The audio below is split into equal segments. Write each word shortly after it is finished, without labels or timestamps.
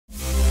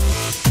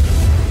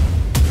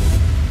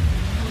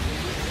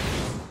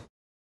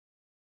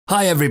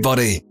Hi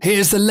everybody,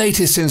 here's the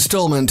latest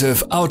installment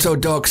of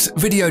Autodoc's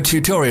video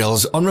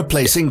tutorials on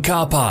replacing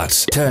car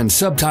parts. Turn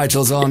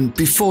subtitles on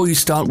before you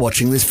start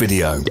watching this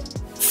video.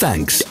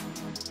 Thanks.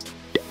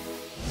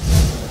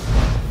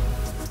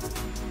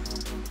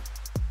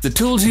 The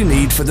tools you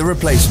need for the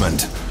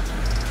replacement.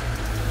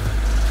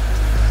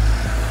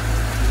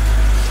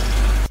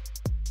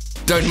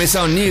 Don't miss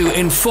our new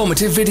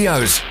informative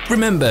videos.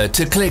 Remember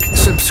to click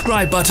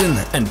subscribe button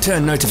and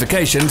turn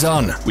notifications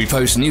on. We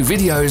post new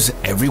videos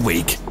every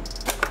week.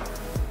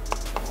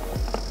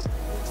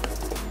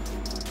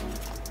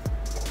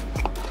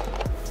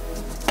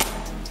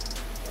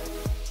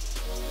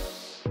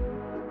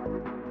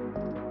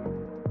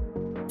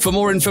 For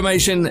more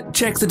information,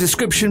 check the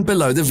description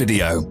below the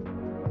video.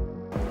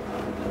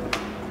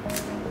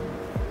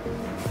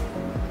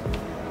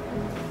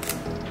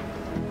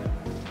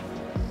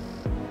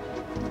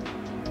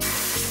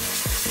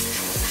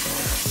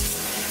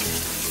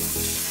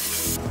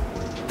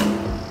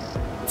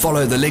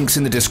 Follow the links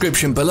in the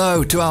description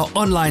below to our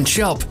online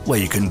shop where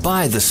you can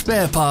buy the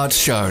spare parts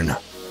shown.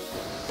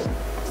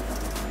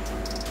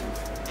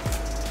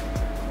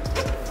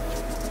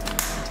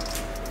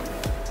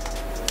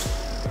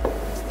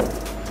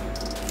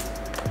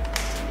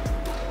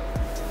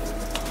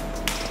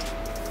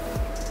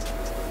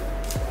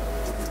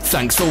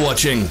 Thanks for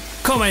watching.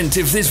 Comment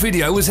if this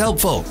video was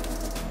helpful.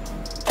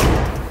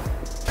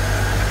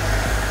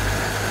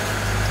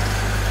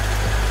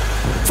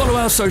 Follow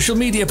our social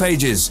media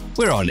pages.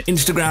 We're on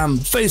Instagram,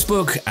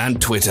 Facebook,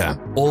 and Twitter.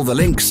 All the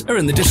links are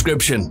in the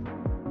description.